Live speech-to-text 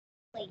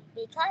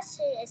because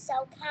she is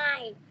so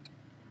kind.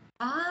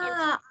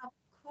 Ah, of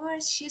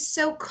course, she's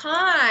so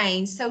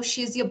kind. So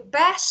she's your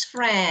best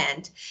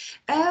friend.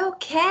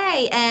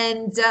 Okay,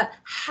 and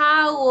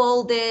how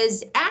old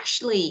is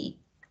Ashley?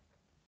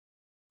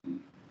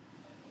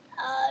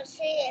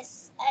 She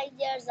is 8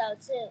 years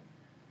old too.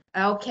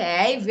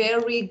 Okay,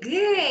 very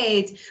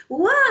good.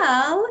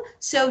 Well,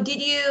 so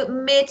did you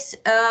meet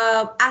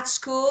at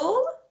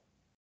school?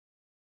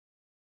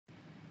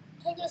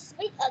 Can you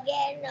speak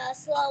again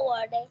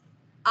slower?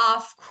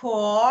 Of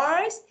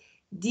course.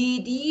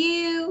 Did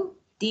you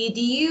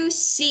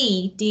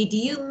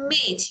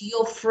meet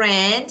your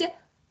friend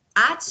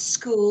at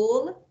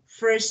school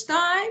first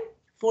time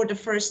for the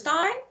first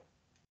time?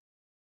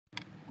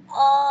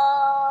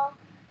 Uh,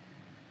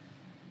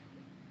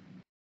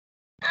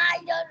 I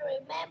don't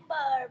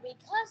remember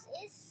because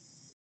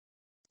it's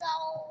so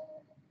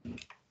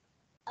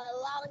a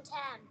long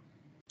time.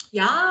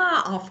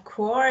 Yeah, of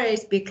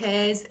course,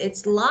 because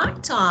it's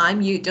long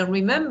time you don't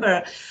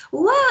remember.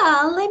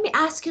 Well, let me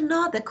ask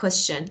another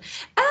question.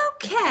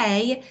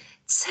 Okay,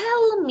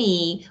 tell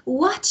me,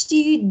 what do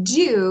you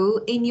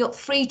do in your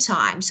free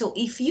time? So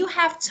if you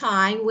have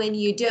time when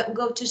you don't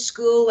go to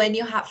school, when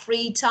you have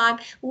free time,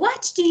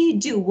 what do you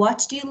do?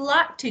 What do you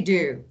like to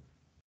do?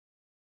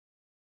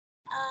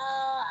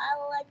 I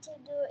like to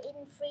do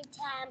in free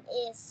time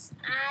is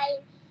I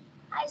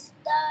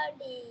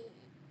study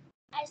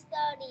I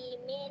study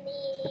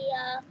many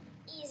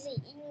easy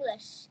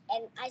English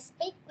and I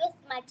speak with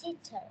my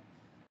teacher.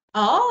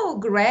 Oh,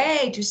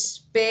 great. To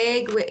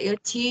speak with your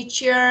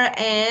teacher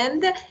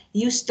and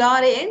you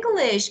study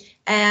English.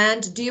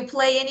 And do you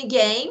play any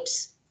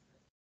games?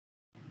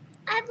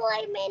 I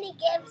play many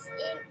games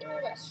in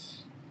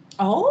English.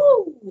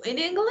 Oh, in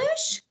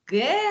English?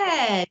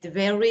 Good,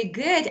 very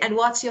good. And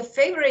what's your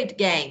favorite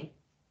game?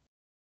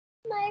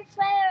 My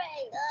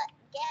favorite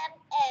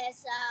game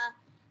is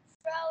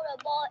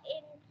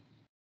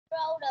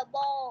throw the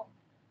ball.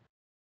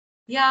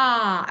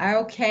 Yeah,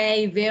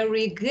 okay,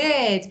 very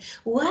good.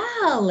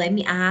 Well, let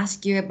me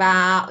ask you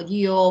about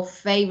your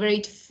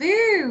favorite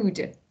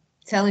food.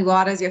 Tell me,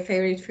 what is your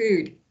favorite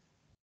food?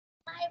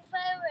 My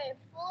favorite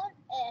food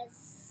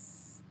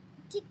is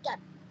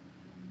chicken.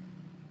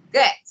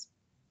 Good.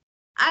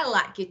 I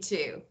like it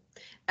too.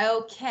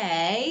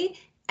 Okay.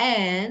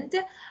 And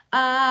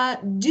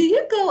do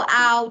you go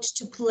out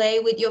to play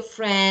with your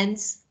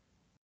friends?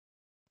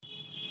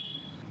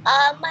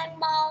 My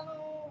mom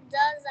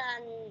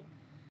doesn't.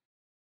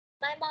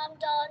 My mom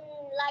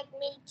don't like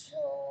me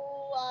to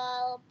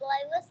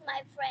play with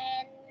my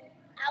friend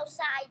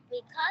outside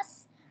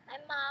because my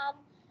mom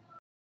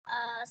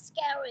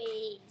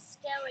scary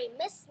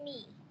miss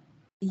me.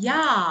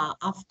 Yeah,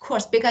 of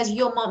course, because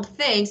your mom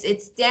thinks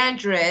it's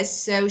dangerous,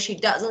 so she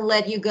doesn't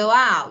let you go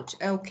out.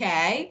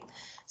 Okay.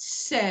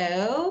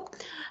 So,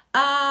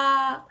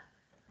 uh,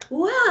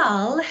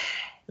 well,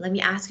 let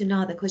me ask you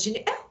another question.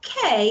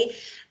 Okay,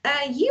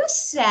 you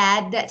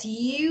said that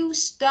you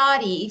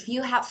study if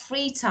you have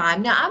free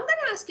time. Now, I'm going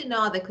to ask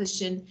another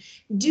question.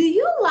 Do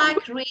you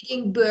like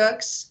reading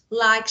books,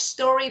 like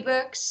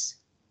storybooks?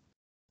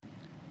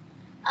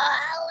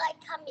 I like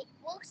comic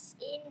books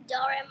in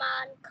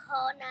Doraemon,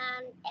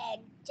 Conan,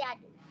 and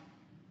Jadu.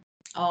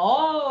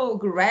 Oh,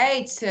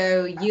 great.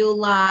 So you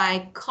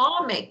like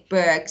comic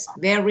books.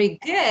 Very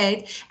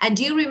good. And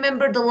do you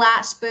remember the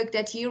last book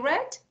that you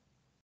read?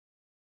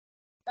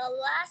 The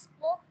last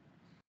book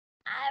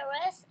I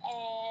read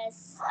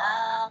is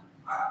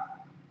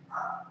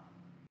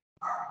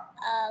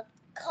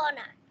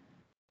Conan.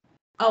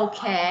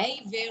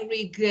 Okay,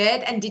 very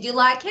good. And did you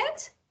like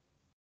it?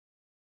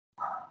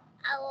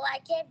 I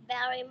like it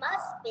very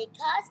much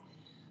because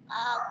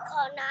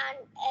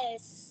Conan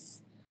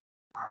is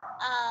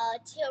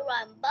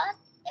children, but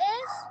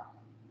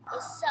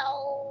is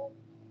so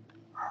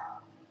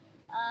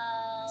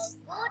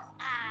good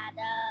at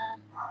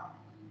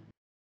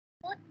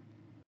good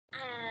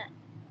at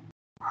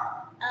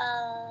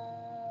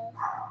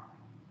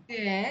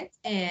Good.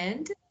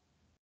 And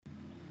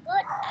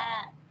good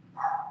at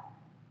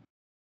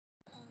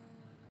uh,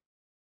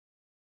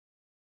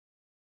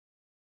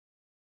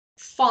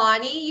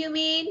 funny, you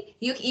mean?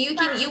 You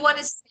fun. want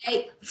to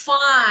say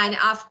fun,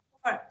 of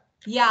course.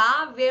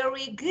 Yeah,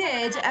 very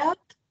good. Oh,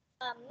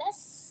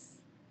 Miss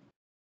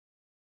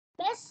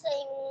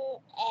missing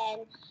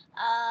and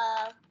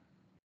uh,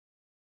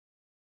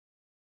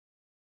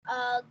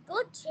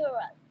 good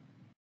children.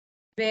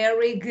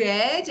 very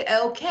good.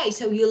 Okay,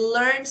 so you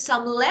learned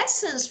some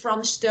lessons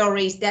from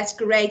stories. That's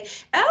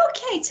great.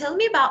 Okay, tell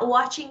me about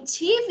watching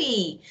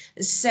TV.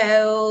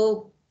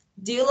 So,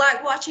 do you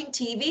like watching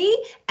TV?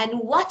 And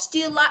what do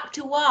you like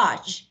to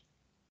watch?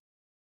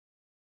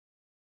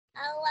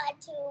 I like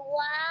to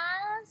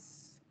watch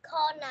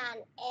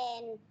Conan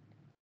and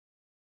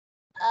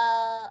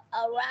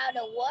around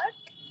the world.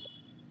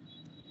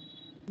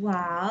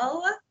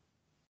 Wow,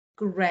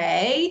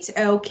 great.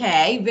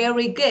 Okay,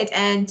 very good.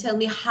 And tell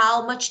me,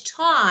 how much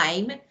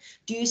time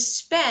do you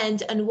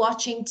spend on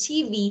watching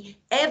TV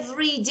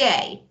every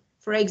day?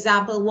 For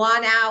example,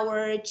 1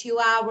 hour, 2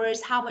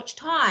 hours, how much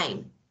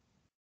time?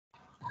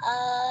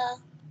 Uh,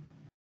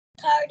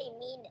 30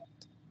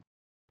 minutes.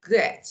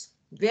 Good.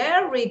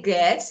 Very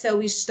good. So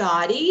you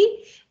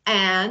study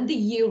and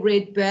you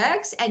read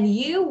books and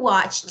you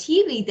watch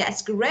TV.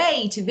 That's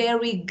great.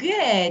 Very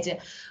good.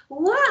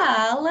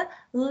 Well,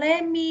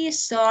 let me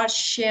start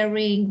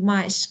sharing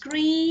my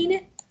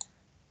screen.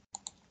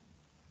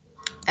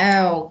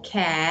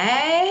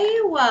 Okay,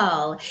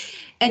 well,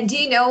 and do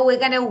you know we're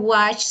gonna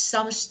watch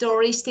some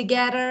stories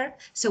together?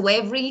 So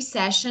every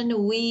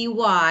session we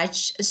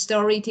watch a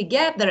story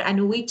together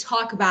and we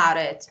talk about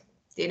it.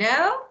 Do you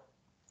know?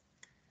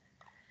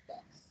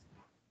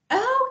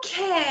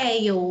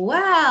 Okay,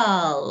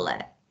 well,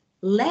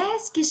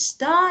 let's get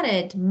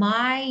started,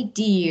 my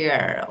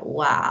dear.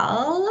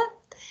 Well,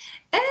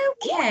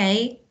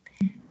 okay,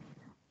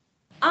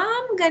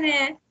 I'm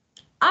gonna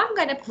I'm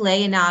gonna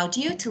play an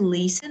audio to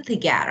listen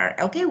together.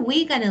 Okay,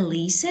 we're gonna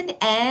listen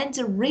and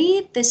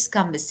read this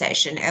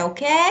conversation,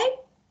 okay?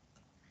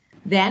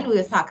 Then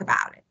we'll talk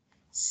about it.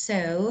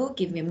 So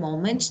give me a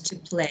moment to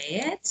play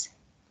it.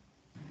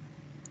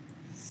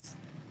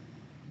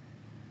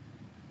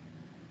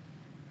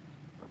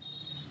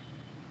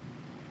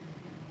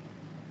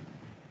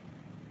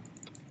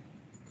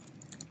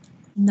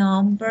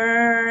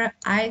 Number,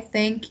 I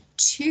think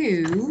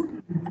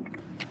 2.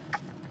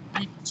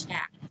 Let me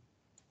check.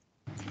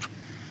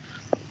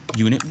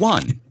 Unit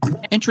 1,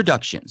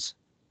 Introductions.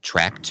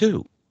 Track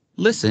 2,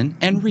 Listen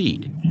and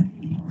Read.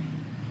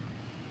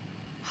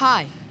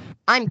 Hi,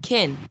 I'm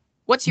Kin.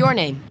 What's your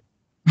name?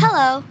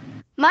 Hello,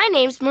 my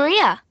name's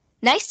Maria.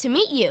 Nice to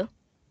meet you.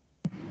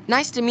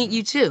 Nice to meet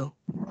you too.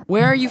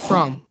 Where are you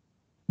from?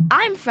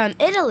 I'm from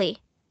Italy.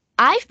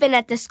 I've been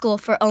at the school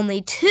for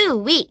only 2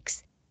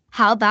 weeks.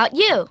 How about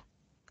you?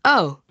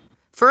 Oh,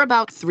 for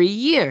about 3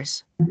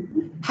 years.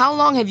 How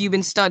long have you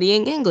been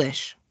studying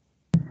English?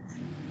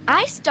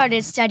 I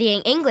started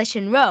studying English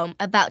in Rome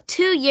about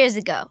 2 years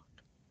ago.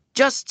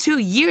 Just 2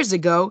 years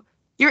ago?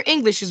 Your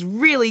English is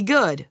really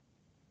good.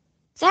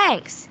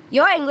 Thanks.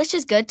 Your English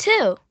is good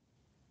too.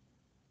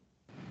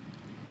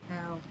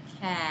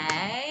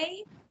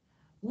 Okay.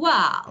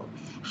 Wow.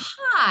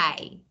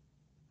 Hi.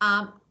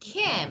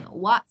 Kim,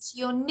 what's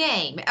your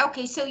name?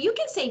 Okay, so you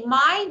can say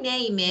my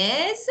name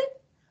is,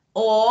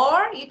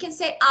 or you can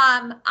say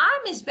I'm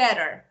is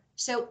better.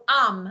 So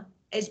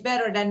is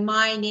better than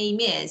my name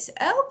is.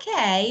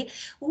 Okay.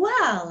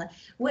 Well,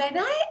 when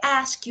I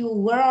ask you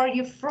where are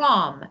you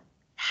from,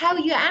 how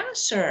you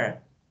answer?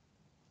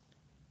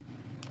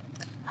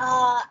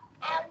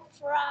 I'm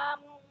from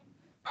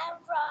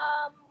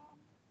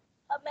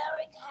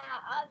America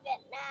or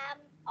Vietnam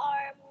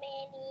or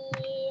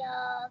many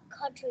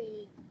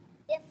countries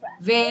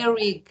different.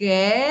 Very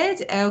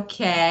good.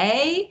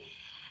 Okay.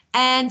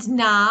 And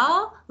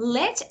now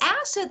let's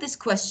answer these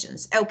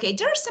questions. Okay,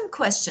 there are some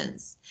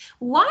questions.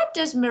 What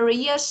does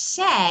Maria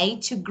say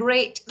to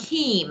greet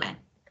Kim?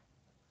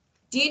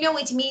 Do you know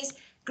it means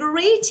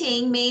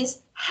greeting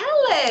means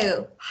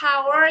hello,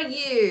 how are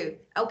you?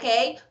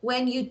 Okay,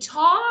 when you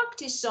talk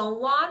to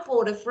someone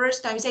for the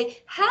first time, you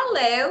say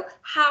hello,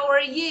 how are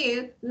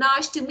you?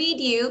 Nice to meet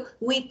you.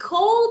 We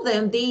call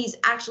them these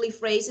actually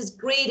phrases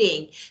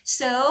greeting.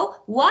 So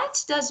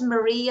what does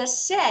Maria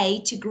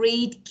say to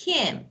greet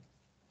Kim?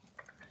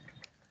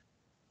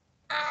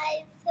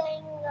 I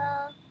think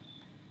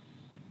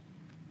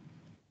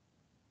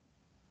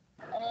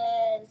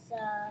is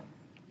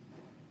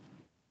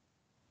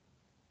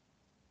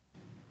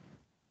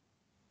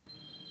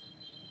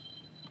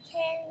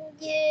can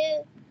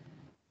you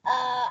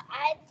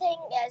I think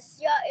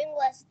your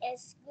English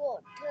is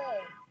good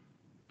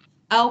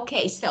too.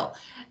 Okay, so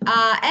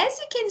as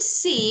you can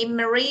see,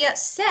 Maria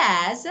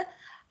says,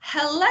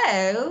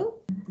 hello,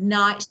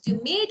 nice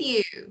to meet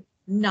you.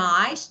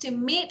 Nice to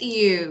meet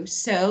you.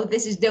 So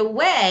this is the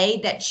way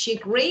that she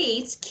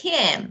greets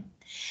Kim.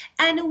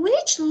 And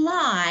which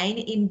line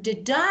in the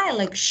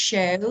dialogue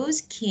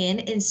shows Kim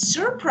is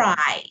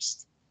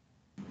surprised?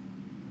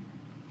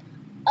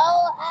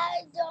 Oh,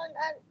 I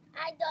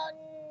don't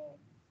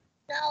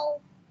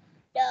know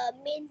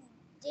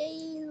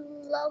the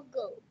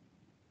logo.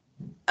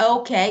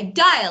 Okay,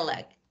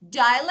 dialogue.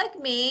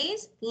 Dialogue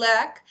means,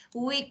 look,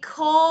 we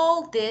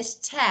call this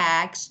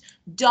text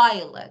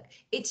dialogue.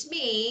 It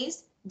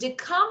means the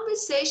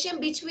conversation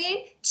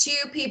between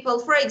two people.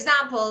 For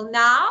example,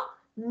 now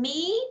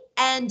me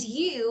and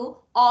you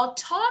are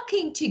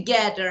talking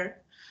together.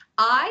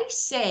 I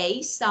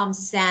say some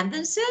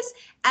sentences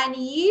and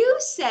you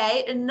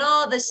say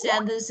another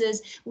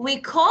sentences. We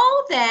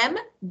call them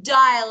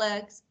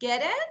dialogues.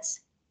 Get it?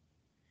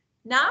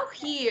 Now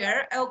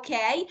here,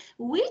 okay,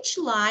 which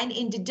line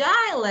in the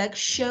dialogue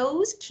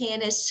shows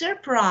Ken is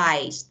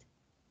surprised?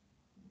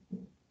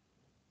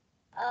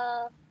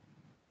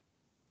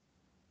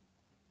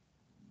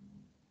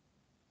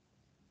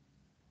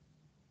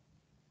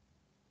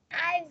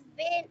 I've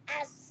been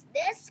at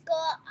this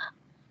school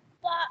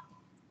for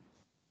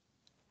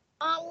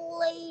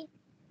only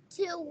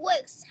 2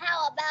 weeks.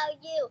 How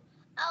about you?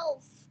 Oh,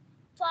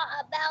 for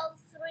about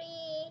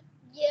 3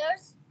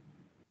 years.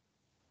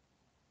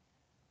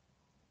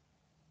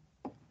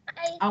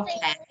 I Okay.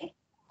 think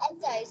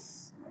after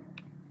surprised.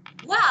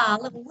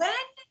 Well,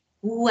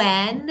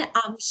 when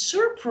I'm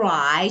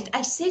surprised,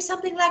 I say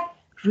something like,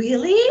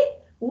 really?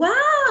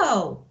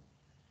 Wow.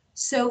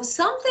 So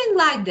something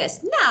like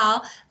this.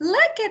 Now,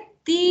 look at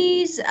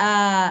these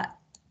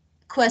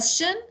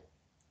question.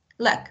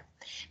 Look,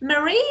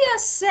 Maria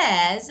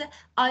says,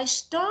 I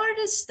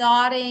started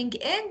studying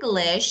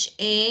English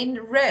in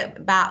Rome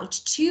about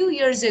 2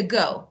 years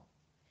ago.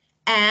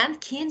 And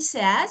Ken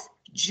says,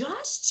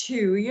 just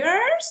 2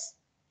 years?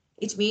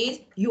 It means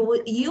your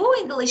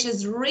English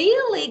is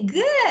really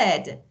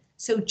good.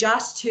 So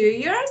just 2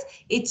 years,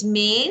 it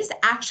means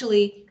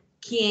actually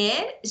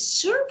Ken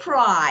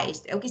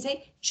surprised. Okay,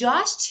 say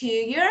just 2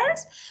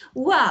 years?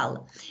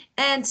 Well,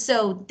 and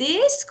so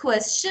this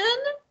question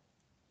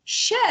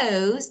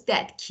shows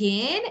that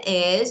Ken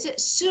is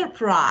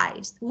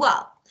surprised.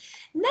 Well,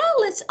 now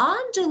let's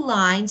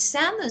underline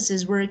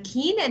sentences where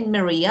Ken and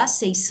Maria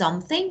say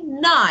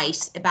something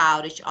nice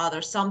about each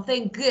other,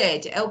 something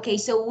good. Okay,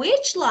 so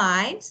which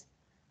lines?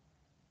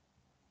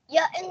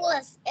 Your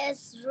English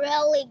is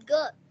really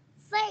good.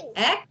 Thanks.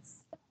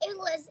 X.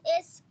 English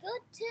is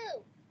good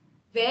too.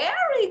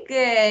 Very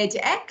good.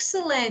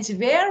 Excellent.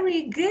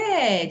 Very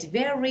good.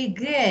 Very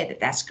good.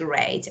 That's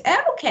great.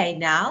 Okay,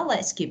 now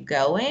let's keep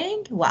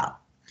going. Well,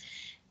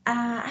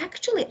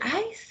 actually,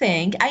 I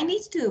think I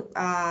need to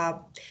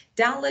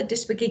download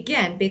this book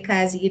again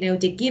because,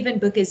 the given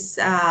book is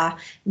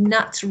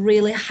not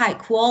really high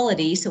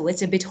quality, so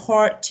it's a bit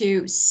hard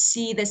to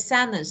see the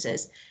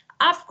sentences.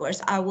 Of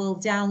course, I will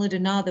download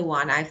another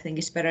one. I think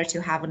it's better to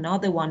have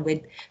another one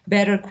with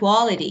better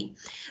quality.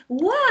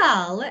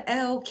 Well,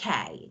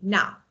 okay.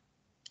 Now,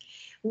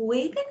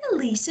 we're going to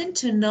listen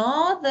to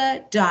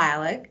another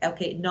dialogue,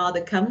 okay,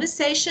 another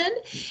conversation,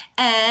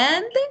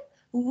 and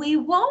we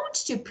want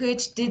to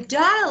put the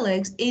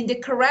dialogues in the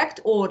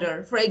correct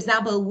order. For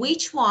example,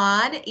 which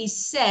one is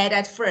said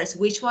at first,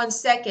 which one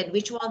second,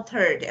 which one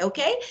third,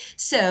 okay?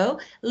 So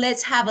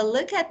let's have a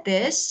look at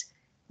this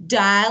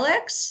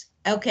dialogues,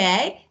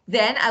 okay?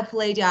 Then I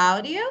play the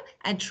audio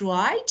and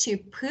try to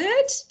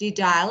put the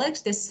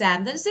dialogues, the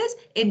sentences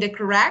in the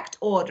correct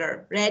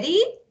order.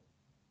 Ready?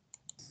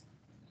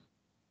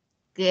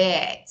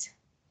 Good.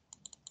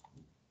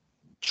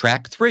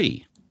 Track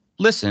 3.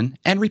 Listen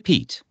and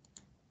repeat.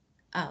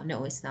 Oh,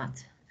 no, it's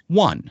not.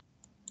 1.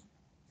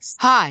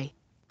 Hi,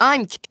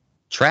 I'm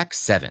Track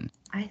 7.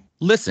 I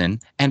Listen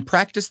and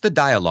practice the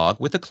dialogue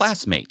with a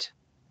classmate.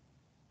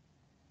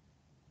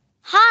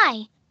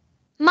 Hi,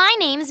 my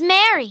name's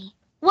Mary.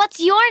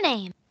 What's your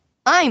name?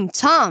 I'm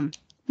Tom.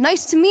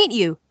 Nice to meet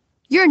you.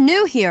 You're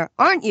new here,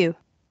 aren't you?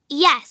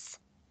 Yes,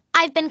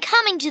 I've been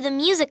coming to the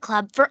music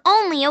club for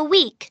only a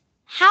week.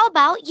 How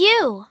about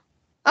you?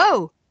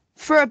 Oh,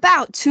 for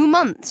about 2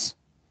 months.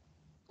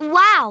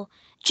 Wow,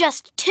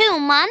 just 2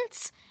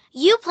 months?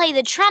 You play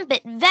the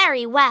trumpet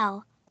very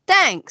well.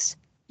 Thanks.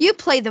 You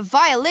play the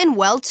violin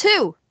well,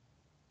 too.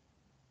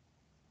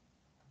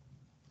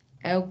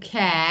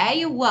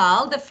 Okay,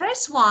 well, the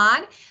first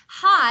one.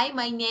 Hi,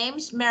 my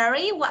name's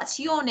Mary. What's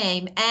your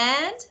name?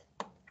 And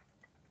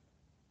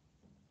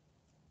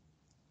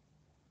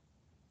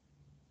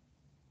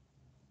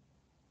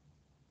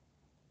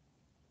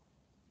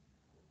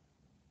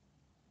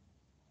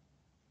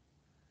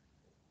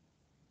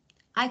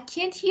I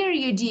can't hear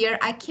you, dear.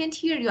 I can't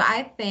hear you,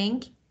 I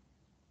think.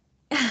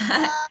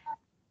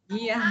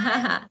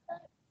 Yeah.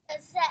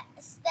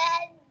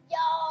 Stand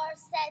your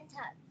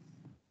sentence.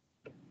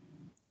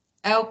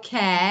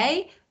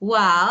 Okay,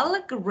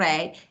 well,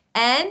 great.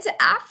 And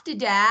after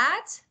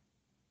that,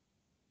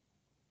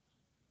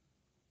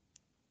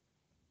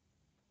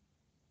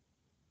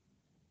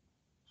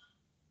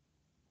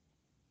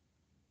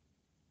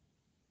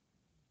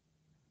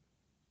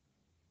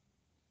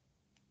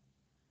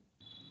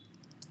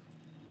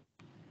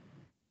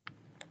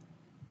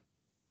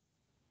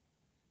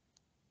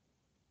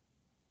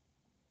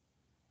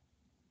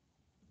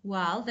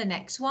 well, the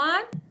next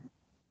one.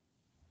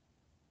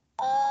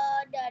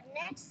 The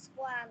next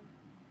one.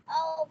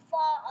 Oh, for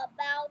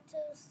about 2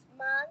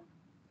 months.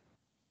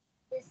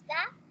 Is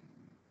that?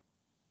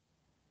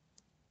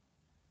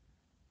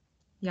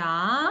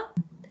 Yeah.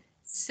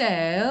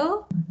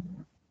 So,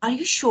 are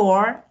you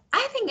sure?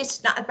 I think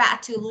it's not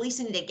bad to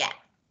listen it again.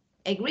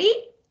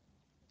 Agree?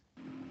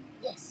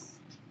 Yes.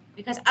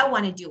 Because I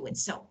want to do it.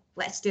 So,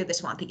 let's do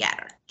this one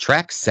together.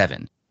 Track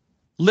 7.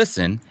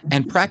 Listen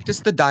and practice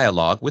the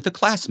dialogue with a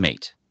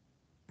classmate.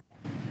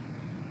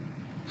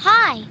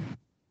 Hi,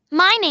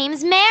 my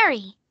name's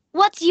Mary.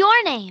 What's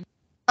your name?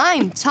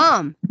 I'm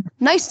Tom.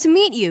 Nice to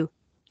meet you.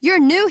 You're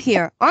new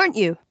here, aren't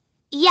you?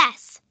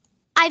 Yes,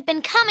 I've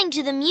been coming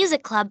to the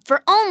music club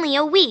for only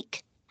a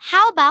week.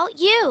 How about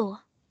you?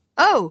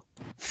 Oh,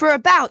 for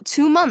about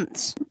 2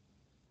 months.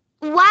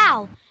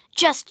 Wow,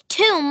 just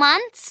 2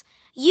 months?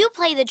 You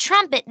play the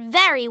trumpet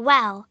very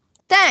well.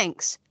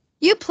 Thanks.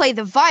 You play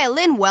the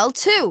violin well,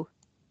 too.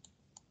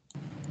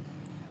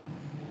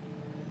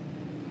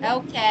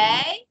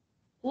 Okay.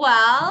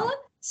 Well,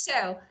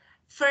 so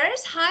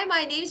first, hi,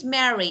 my name's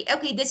Mary.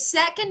 Okay, the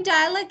second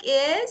dialogue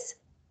is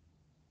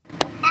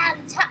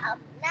I'm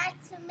Tom.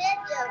 Nice to meet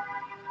you.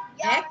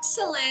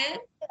 Excellent.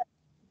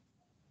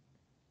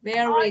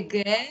 Very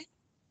good.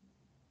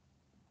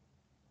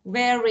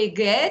 Very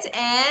good.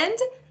 And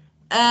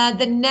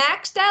the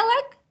next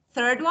dialect,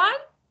 third one?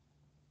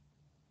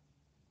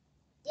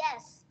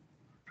 Yes,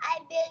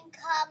 I've been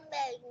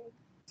coming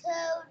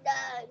to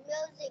the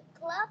music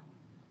club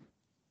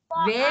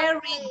for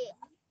only.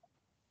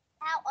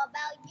 How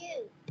about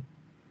you?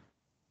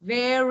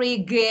 Very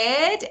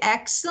good.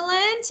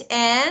 Excellent.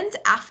 And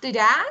after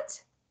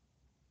that?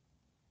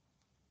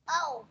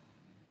 Oh,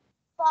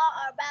 for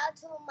about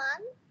 2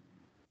 months.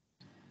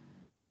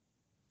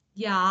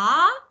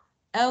 Yeah.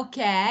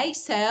 Okay.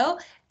 So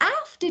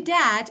after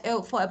that,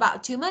 oh, for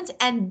about 2 months.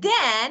 And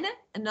then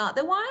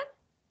another one?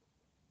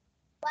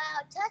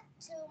 Wow,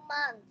 just 2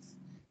 months.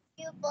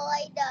 You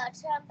play the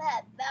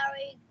trumpet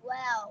very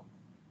well.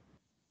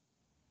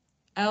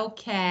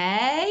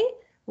 Okay.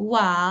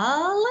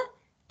 Well,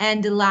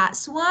 and the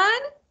last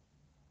one?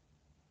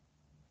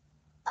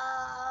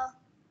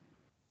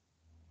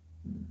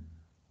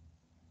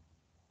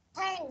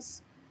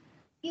 Thanks.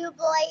 You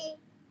play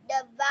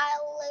the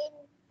violin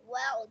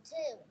well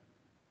too.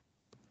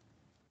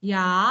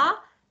 Yeah.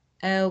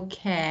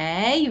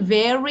 Okay,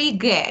 very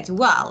good.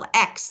 Well,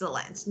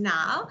 excellent.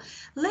 Now,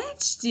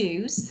 let's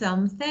do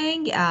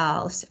something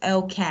else.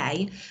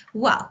 Okay,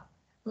 well,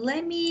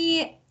 let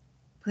me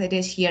put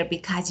it here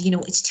because,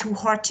 it's too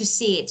hard to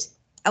see it.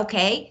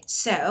 Okay,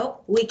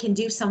 so we can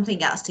do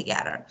something else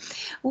together.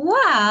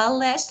 Well,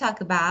 let's talk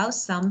about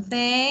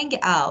something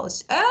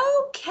else.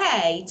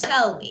 Okay,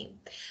 tell me.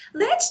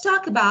 Let's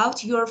talk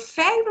about your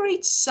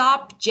favorite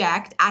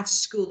subject at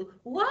school.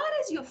 What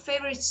is your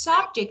favorite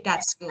subject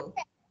at school?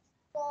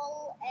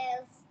 School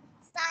is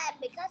science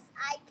because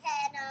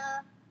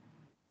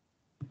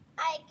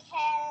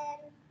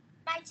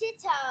my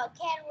teacher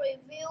can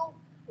review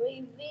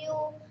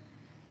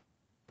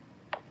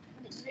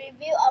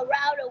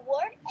around the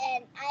world,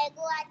 and I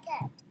like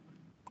it.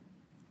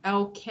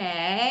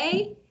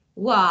 Okay,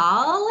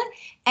 well,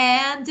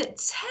 and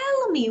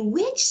tell me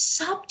which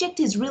subject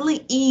is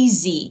really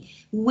easy?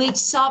 Which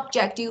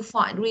subject do you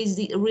find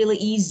really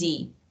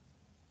easy?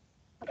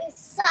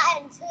 It's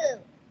science too.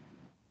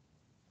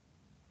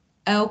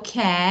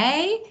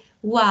 Okay,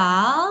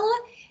 well,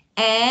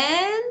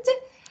 and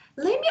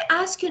let me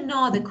ask you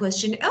another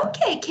question.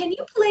 Okay, can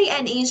you play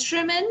an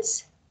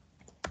instrument?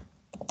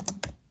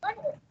 What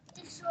does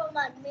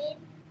instrument mean?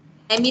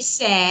 Let me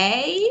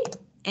say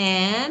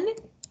an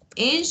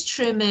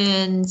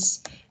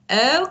instrument.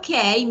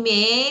 Okay,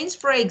 means,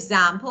 for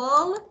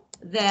example,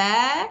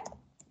 the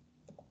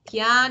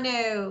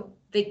piano,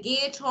 the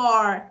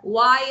guitar,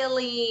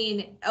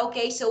 violin.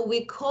 Okay, so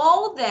we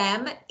call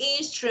them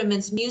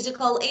instruments,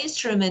 musical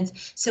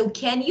instruments. So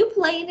can you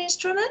play an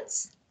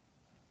instrument?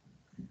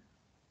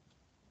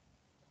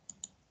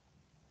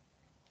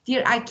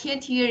 Dear, I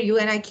can't hear you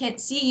and I can't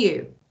see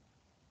you.